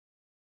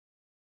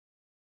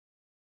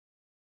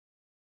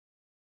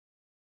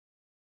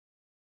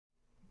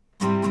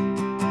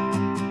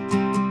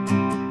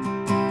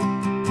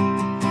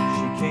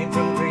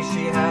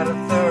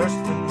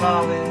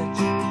college.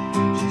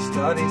 She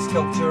studied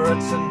sculpture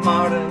at St.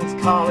 Martin's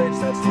College.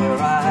 That's where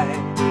I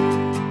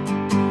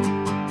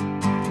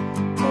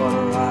caught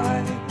her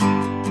eye.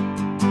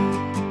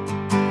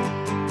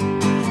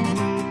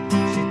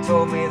 She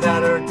told me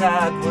that her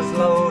dad was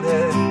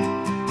loaded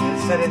and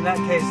said, in that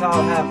case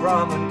I'll have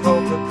rum and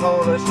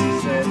Coca-Cola. She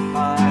said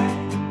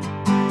fine.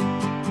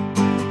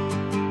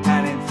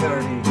 And in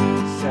 30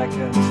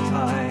 seconds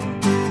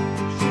time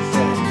she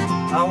said,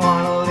 I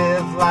want to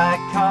live like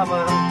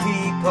common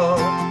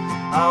people.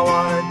 I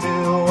want to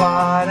do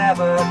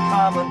whatever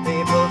common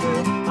people do.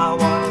 I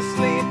want to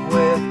sleep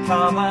with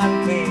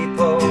common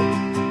people.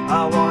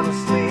 I want to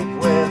sleep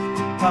with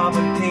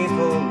common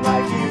people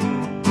like you.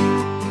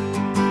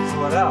 So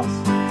what else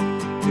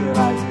could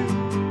I do?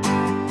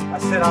 I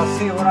said, I'll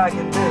see what I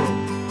can do.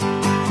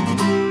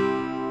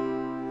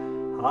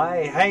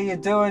 Hi, how you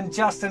doing?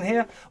 Justin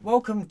here.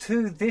 Welcome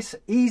to this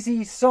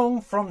easy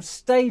song from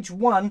stage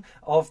 1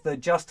 of the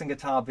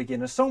JustinGuitar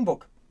Beginner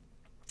Songbook.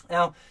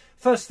 Now,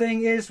 first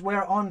thing is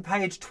we're on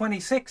page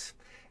 26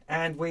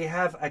 and we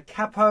have a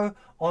capo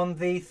on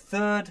the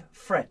 3rd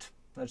fret.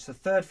 That's the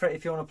 3rd fret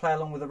if you want to play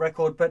along with the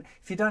record, but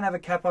if you don't have a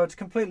capo, it's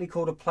completely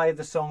cool to play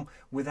the song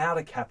without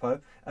a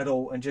capo at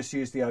all and just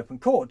use the open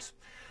chords.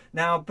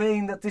 Now,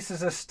 being that this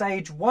is a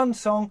stage 1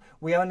 song,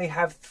 we only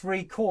have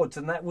 3 chords,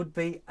 and that would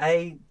be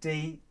A,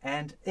 D,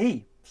 and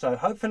E. So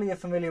hopefully you're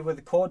familiar with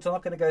the chords. I'm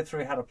not going to go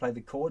through how to play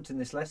the chords in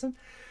this lesson.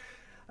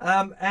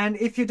 And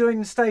if you're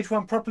doing stage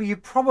 1 properly, you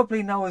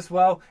probably know as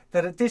well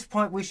that at this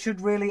point we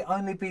should really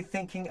only be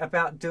thinking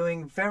about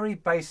doing very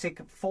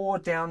basic 4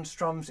 down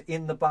strums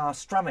in the bar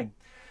strumming.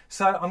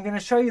 So I'm going to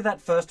show you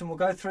that first, and we'll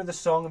go through the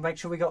song and make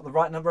sure we got the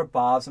right number of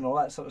bars and all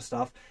that sort of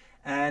stuff.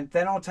 And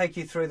then I'll take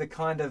you through the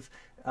kind of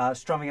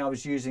strumming I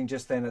was using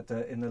just then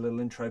in the little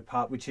intro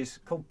part, which is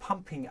called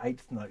pumping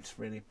 8th notes,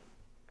 really.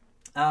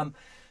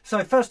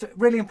 So first,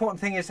 really important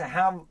thing is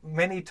how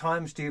many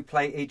times do you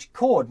play each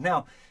chord?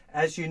 Now,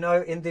 as you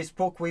know, in this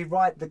book, we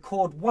write the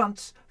chord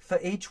once for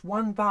each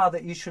 1 bar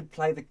that you should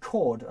play the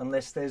chord,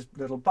 unless there's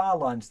little bar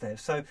lines there.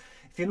 So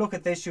if you look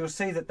at this, you'll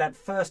see that that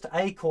first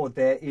A chord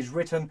there is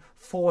written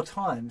 4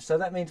 times. So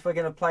that means we're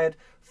going to play it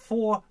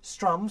 4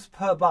 strums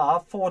per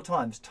bar 4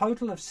 times,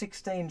 total of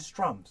 16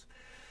 strums.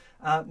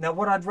 Now,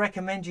 what I'd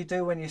recommend you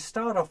do when you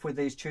start off with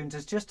these tunes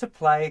is just to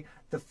play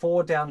the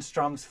 4 down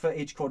strums for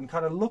each chord and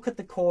kind of look at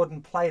the chord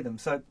and play them.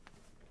 So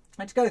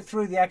let's go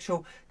through the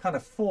actual kind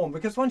of form,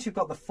 because once you've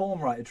got the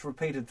form right, it's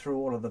repeated through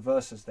all of the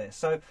verses there.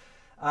 So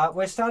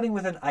we're starting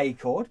with an A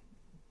chord.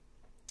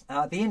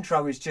 The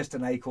intro is just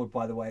an A chord,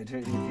 by the way, if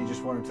you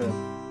just wanted to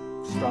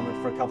strum it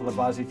for a couple of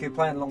bars. If you're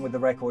playing along with the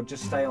record,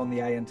 just stay on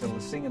the A until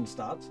the singing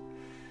starts.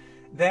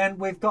 Then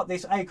we've got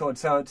this A chord,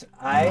 so it's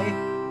A,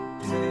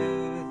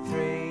 2,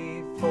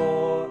 3,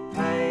 4,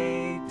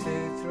 A,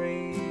 2,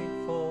 3,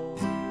 4,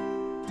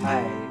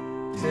 A,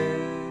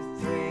 2,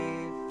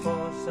 3,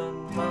 4,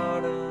 St.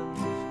 Martin's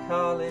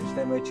College.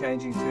 Then we're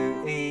changing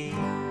to E,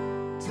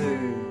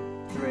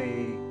 2,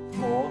 3,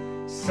 4.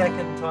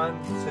 Second time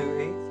 2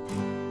 E's.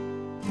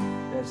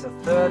 There's a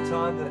 3rd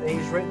time that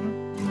E's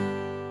written,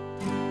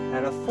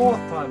 and a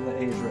 4th time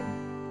that E's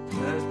written.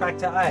 And then it's back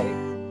to A,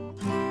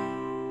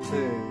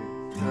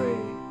 2,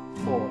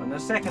 3, 4, and the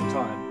second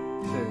time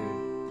 2,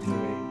 3,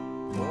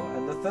 4,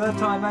 and the 3rd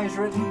time A's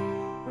written.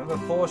 Remember,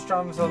 4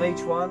 strums on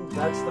each one.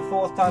 That's the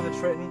 4th time it's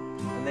written,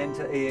 and then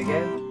to E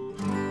again.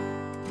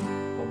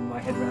 Bobbing my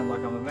head around like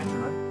I'm a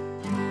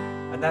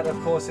metronome. And that,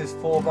 of course, is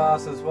 4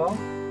 bars as well.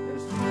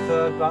 There's the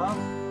 3rd bar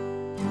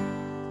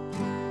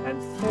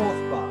and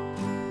 4th bar.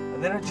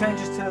 And then it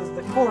changes to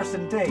the chorus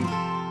in D.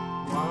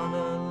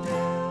 Wanna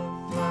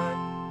live like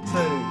 2, 2,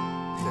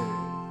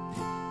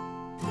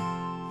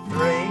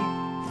 3,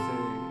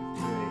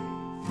 2,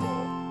 3,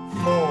 4,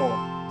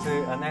 4,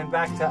 2, and then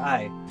back to A.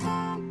 I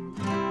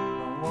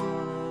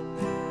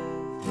wanna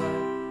live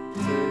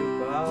like 2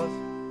 bars,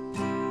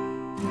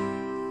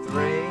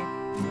 3,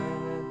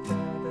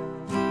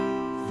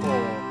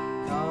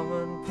 4,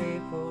 common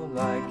people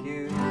like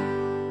you,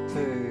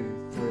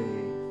 2,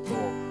 3,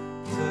 4,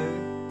 2,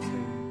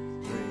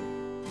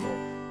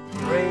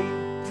 3,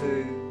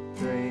 2,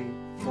 3,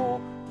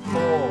 4,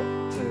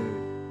 4,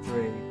 2,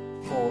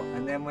 3, 4,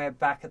 and then we're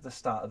back at the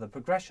start of the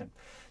progression.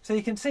 So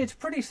you can see it's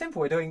pretty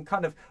simple. We're doing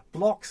kind of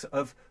blocks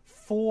of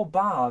 4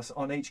 bars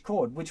on each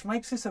chord, which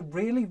makes this a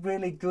really,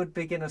 really good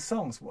beginner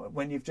song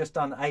when you've just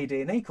done A,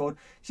 D, and E chord,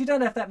 because you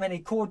don't have that many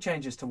chord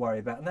changes to worry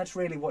about, and that's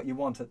really what you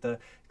want at the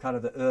kind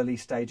of the early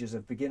stages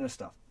of beginner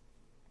stuff.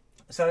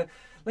 So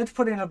let's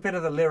put in a bit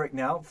of the lyric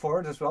now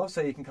for it as well,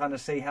 so you can kind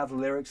of see how the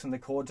lyrics and the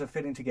chords are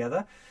fitting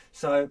together.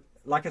 So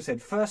like I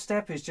said, first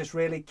step is just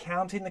really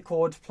counting the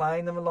chords,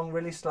 playing them along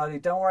really slowly.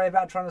 Don't worry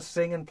about trying to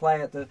sing and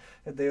play at the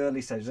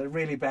early stages. It's a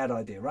really bad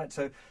idea, right?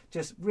 So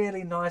just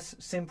really nice,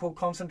 simple,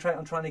 concentrate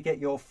on trying to get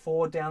your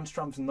 4 down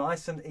strums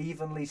nice and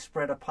evenly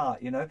spread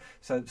apart, you know,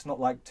 so it's not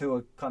like 2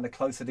 are kind of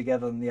closer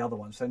together than the other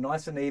one. So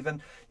nice and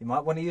even. You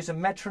might want to use a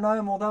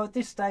metronome, although at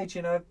this stage,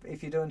 you know,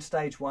 if you're doing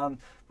stage 1,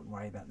 don't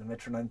worry about the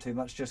metronome too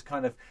much. Just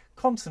kind of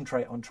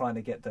concentrate on trying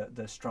to get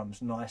the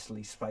strums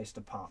nicely spaced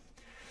apart.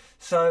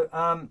 So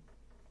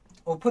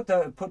we'll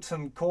put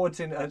some chords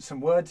in,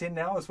 some words in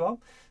now as well.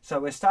 So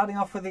we're starting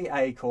off with the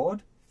A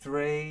chord.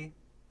 3,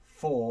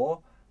 4,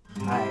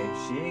 A.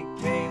 She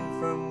came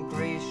from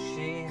Greece,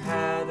 she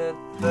had a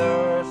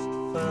thirst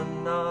for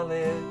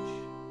knowledge.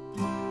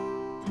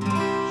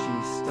 She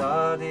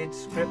studied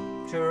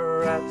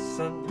scripture at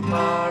St.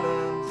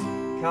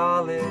 Martin's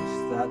College.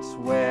 That's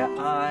where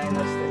that's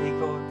the E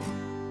chord.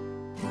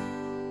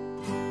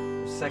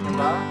 The second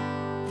bar,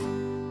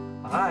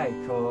 I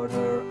caught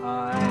her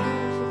eye,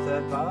 is the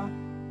third bar.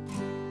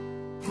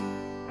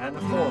 And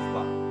the fourth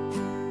bar.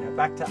 Now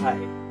back to A.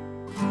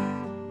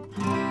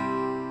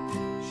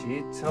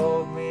 She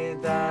told me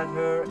that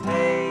her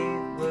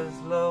A was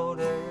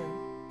loaded.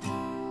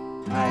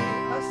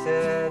 I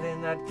said,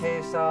 in that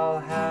case I'll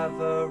have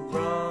a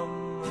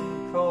rum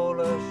and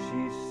cola.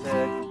 She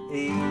said,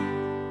 E,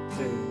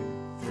 2,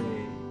 3,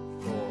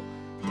 4,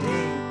 E.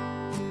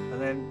 And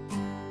then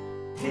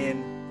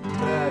in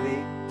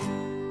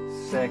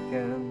 30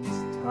 seconds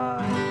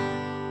time,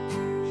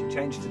 she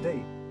changed to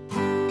D.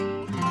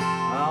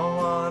 I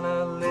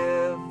wanna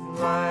live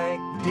like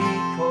D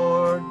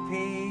chord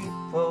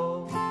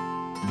people.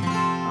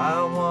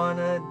 I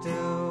wanna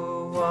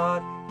do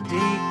what D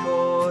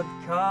chord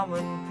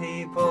common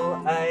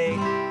people A.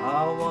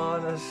 I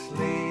wanna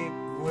sleep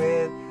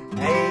with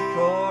A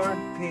chord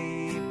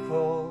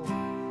people.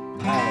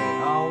 A.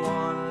 I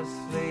wanna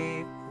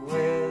sleep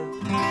with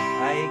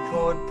A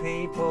chord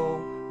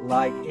people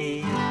like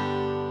E,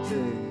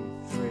 2,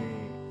 3,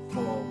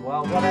 4.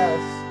 Well, what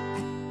else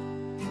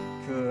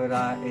could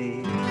I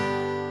eat?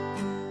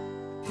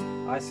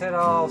 I said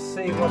I'll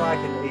see what I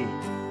can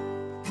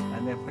eat,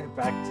 and then went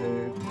back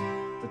to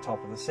the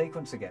top of the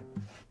sequence again.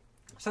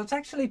 So it's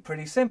actually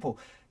pretty simple.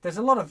 There's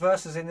a lot of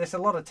verses in this, a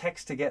lot of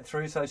text to get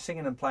through, so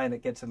singing and playing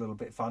it gets a little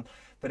bit fun.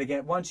 But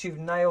again, once you've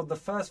nailed the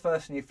first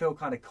verse and you feel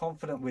kind of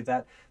confident with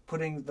that,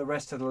 putting the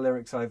rest of the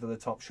lyrics over the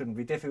top shouldn't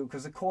be difficult,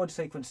 because the chord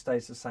sequence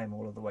stays the same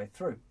all of the way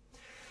through.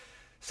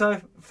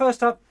 So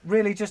first up,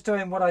 really just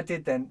doing what I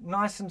did then,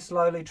 nice and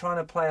slowly trying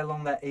to play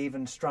along that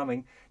even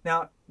strumming.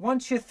 Now,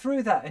 once you're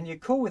through that and you're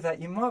cool with that,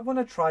 you might want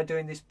to try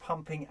doing this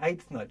pumping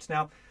eighth notes.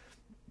 Now,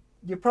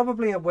 you're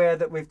probably aware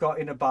that we've got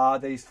in a bar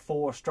these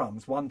 4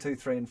 strums, 1, 2,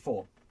 3 and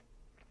 4.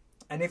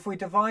 And if we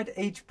divide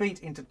each beat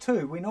into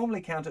 2, we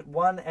normally count it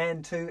 1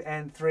 and 2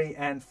 and 3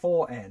 and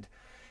 4 and.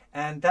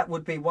 And that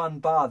would be 1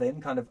 bar then,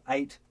 kind of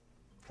 8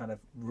 kind of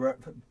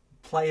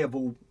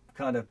playable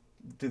kind of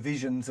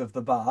divisions of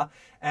the bar.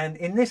 And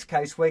in this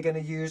case, we're going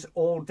to use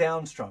all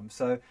down strums.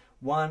 So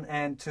 1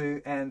 and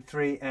 2 and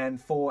 3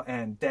 and 4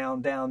 and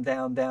down, down,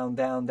 down, down,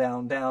 down,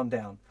 down, down,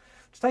 down.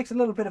 Which takes a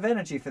little bit of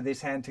energy for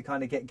this hand to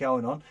kind of get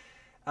going on.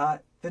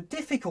 The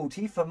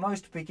difficulty for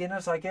most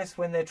beginners, I guess,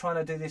 when they're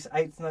trying to do this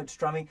eighth note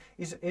strumming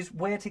is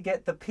where to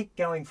get the pick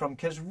going from.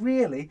 Because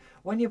really,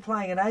 when you're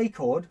playing an A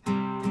chord,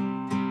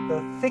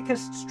 the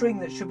thickest string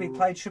that should be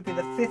played should be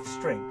the 5th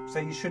string. So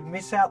you should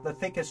miss out the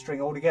thickest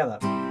string altogether.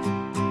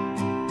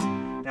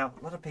 Now,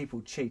 a lot of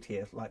people cheat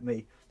here, like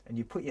me, and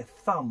you put your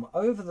thumb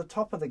over the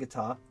top of the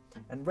guitar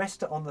and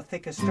rest it on the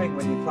thicker string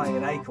when you're playing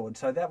an A chord.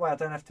 So that way I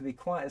don't have to be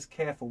quite as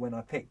careful when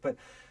I pick. But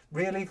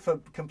really, for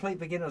complete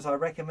beginners, I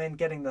recommend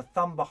getting the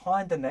thumb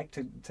behind the neck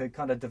to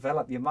kind of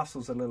develop your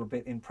muscles a little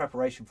bit in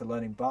preparation for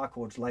learning bar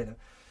chords later.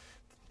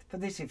 For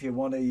this, if you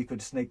want to, you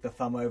could sneak the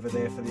thumb over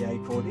there for the A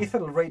chord, if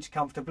it'll reach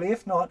comfortably.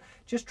 If not,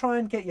 just try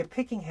and get your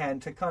picking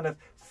hand to kind of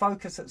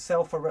focus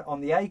itself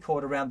on the A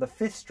chord around the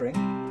 5th string.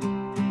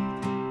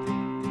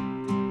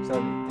 So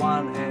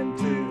 1 and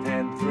 2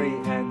 and 3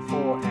 and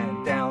 4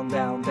 and down,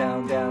 down,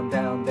 down, down,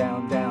 down,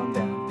 down, down,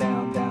 down,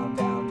 down, down, down,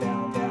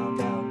 down, down,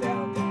 down,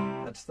 down,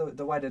 down. That's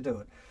the way to do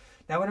it.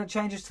 Now when it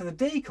changes to the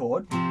D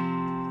chord,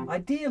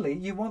 ideally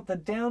you want the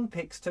down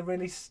picks to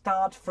really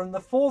start from the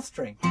 4th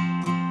string.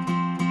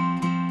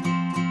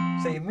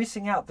 So you're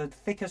missing out the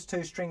thickest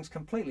 2 strings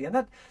completely. And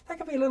that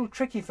can be a little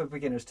tricky for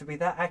beginners to be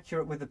that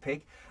accurate with the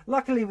pick.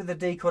 Luckily with the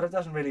D chord, it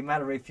doesn't really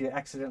matter if you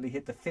accidentally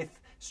hit the 5th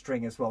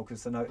string as well,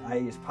 because the note A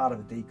is part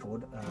of a D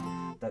chord.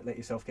 Don't let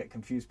yourself get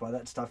confused by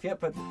that stuff yet.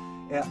 But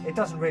it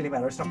doesn't really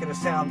matter. It's not going to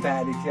sound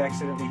bad if you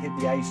accidentally hit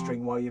the A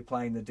string while you're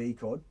playing the D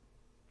chord.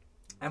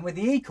 And with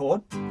the E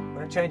chord,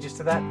 when it changes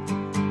to that,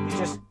 you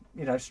just,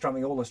 you know,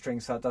 strumming all the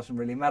strings, so it doesn't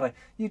really matter.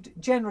 You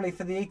generally,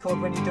 for the E chord,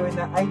 when you're doing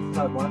that 8th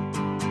note one,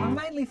 I'm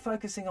mainly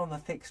focusing on the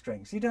thick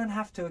strings. You don't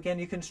have to, again,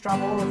 you can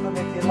strum all of them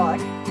if you like,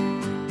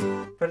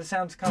 but it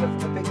sounds kind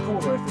of a bit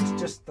cooler if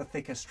it's just the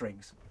thicker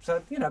strings.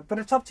 So, you know, but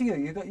it's up to you.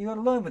 You got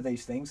to learn with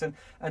these things, and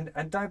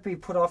don't be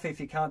put off if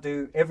you can't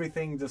do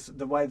everything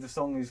the way the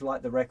song is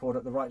like the record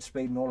at the right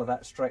speed and all of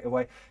that straight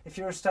away. If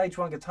you're a stage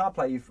 1 guitar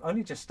player, you've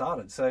only just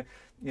started, so,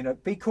 you know,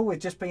 be cool with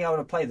just being able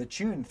to play the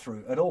tune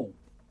through at all.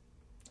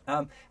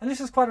 And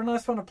this is quite a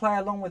nice one to play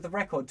along with the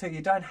record too.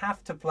 You don't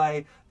have to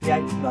play the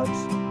 8th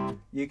notes.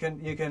 You can.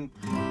 She came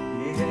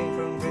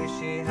from Greece,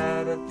 she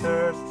had a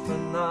thirst for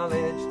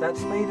knowledge. That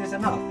speed is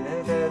enough.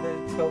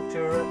 The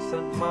sculpture at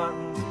St.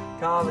 Martin's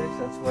College,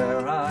 that's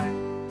where I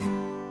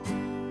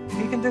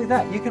you can do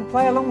that, you can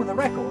play along with the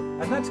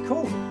record, and that's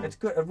cool. It's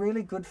good, a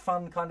really good,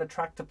 fun kind of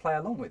track to play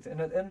along with,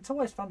 and it's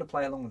always fun to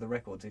play along with the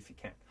records if you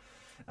can.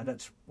 And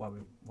that's why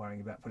we're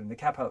worrying about putting the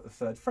capo at the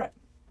 3rd fret.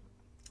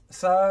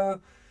 So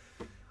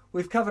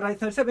we've covered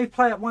 8th notes. Let me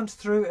play it once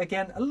through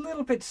again, a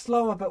little bit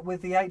slower, but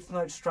with the 8th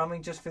note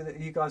strumming, just for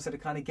you guys that are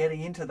kind of getting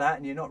into that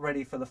and you're not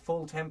ready for the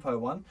full tempo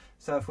one.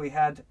 So if we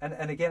had,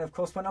 and again, of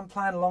course, when I'm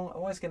playing along, I'm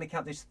always going to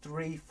count this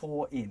 3,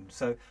 4 in.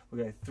 So we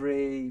go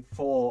 3,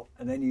 4,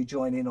 and then you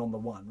join in on the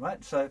 1,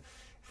 right? So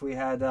if we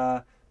had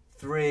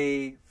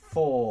 3,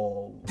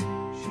 4,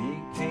 she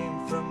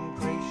came from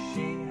Greece,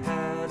 she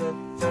had a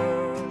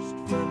thirst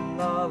for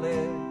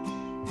knowledge.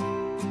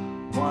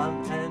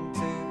 1 and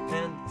 2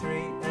 and 3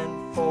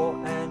 and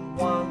 4 and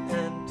 1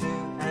 and 2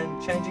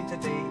 and changing to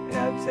D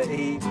and to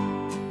E.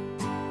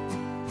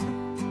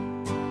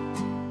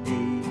 E,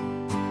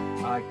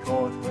 I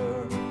caught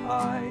her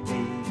eye.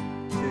 E,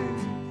 2,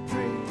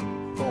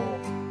 3, 4,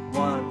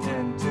 1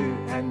 and 2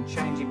 and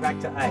changing back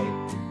to A.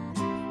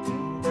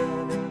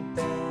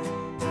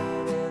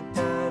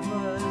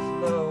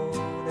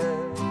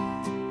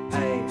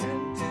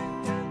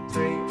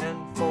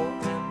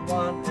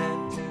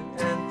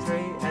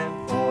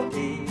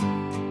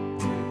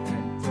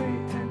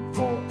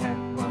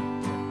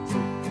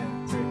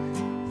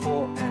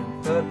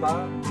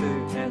 Bar, 2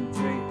 and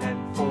 3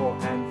 and 4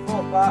 and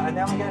 4th bar, and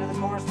now we go to the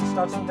chorus that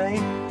starts on D.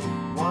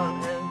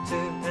 1 and 2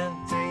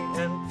 and 3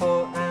 and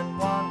 4 and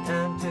 1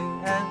 and 2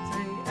 and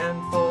 3 and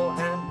 4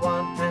 and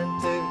 1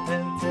 and 2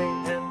 and 3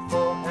 and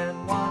 4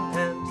 and 1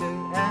 and 2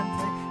 and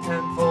 3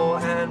 and 4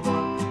 and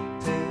 1,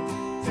 2,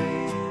 3.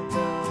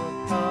 The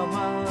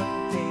common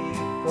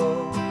people,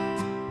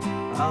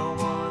 I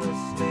wanna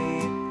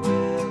sleep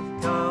with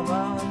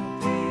common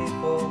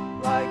people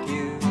like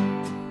you.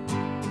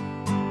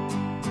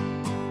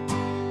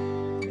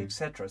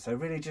 Etc. So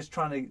really just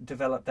trying to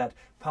develop that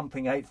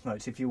pumping 8th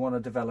notes if you want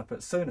to develop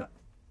it sooner.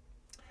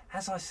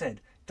 As I said,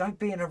 don't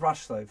be in a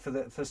rush though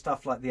for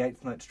stuff like the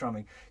 8th note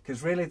strumming,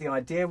 because really the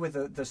idea with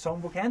the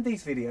songbook and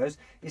these videos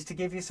is to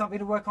give you something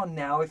to work on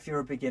now if you're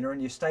a beginner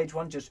and you're stage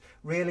 1. Just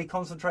really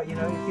concentrate, you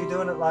know, if you're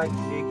doing it like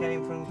she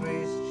came from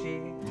Greece,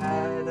 she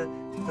had a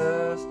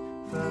thirst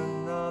for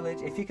knowledge.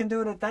 If you can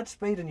do it at that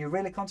speed and you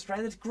really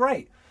concentrate, that's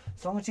great,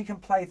 as long as you can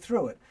play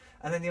through it.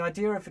 And then the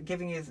idea of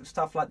giving you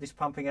stuff like this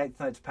pumping 8th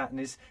notes pattern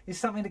is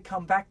something to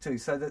come back to,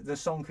 so that the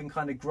song can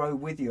kind of grow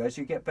with you. As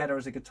you get better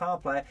as a guitar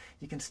player,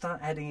 you can start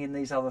adding in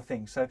these other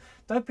things. So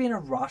don't be in a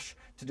rush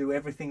to do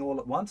everything all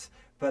at once,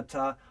 but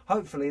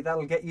hopefully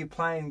that'll get you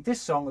playing this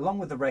song along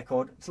with the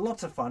record. It's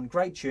lots of fun,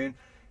 great tune.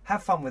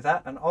 Have fun with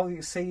that, and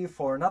I'll see you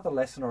for another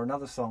lesson or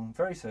another song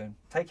very soon.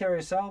 Take care of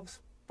yourselves.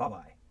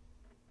 Bye-bye.